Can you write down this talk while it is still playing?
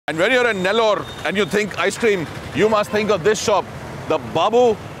And when you're in Nellore and you think ice cream, you must think of this shop, the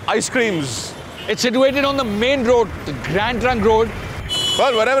Babu Ice Creams. It's situated on the main road, the Grand Trunk Road.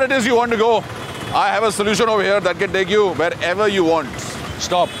 Well, wherever it is you want to go, I have a solution over here that can take you wherever you want.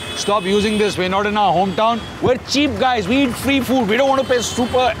 Stop using this. We're not in our hometown. We're cheap guys. We eat free food. We don't want to pay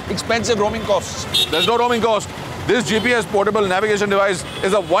super expensive roaming costs. There's no roaming cost. This GPS portable navigation device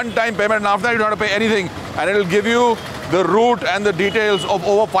is a one-time payment, and after that you don't have to pay anything. And it'll give you the route and the details of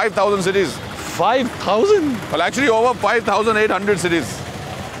over 5,000 cities. 5,000? Well, actually over 5,800 cities.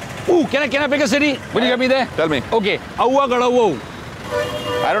 Ooh, can I pick a city? Will you get me there? Tell me. Okay. Aua Gadawo.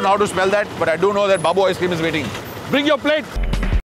 I don't know how to spell that, but I do know that Babu Ice Cream is waiting. Bring your plate.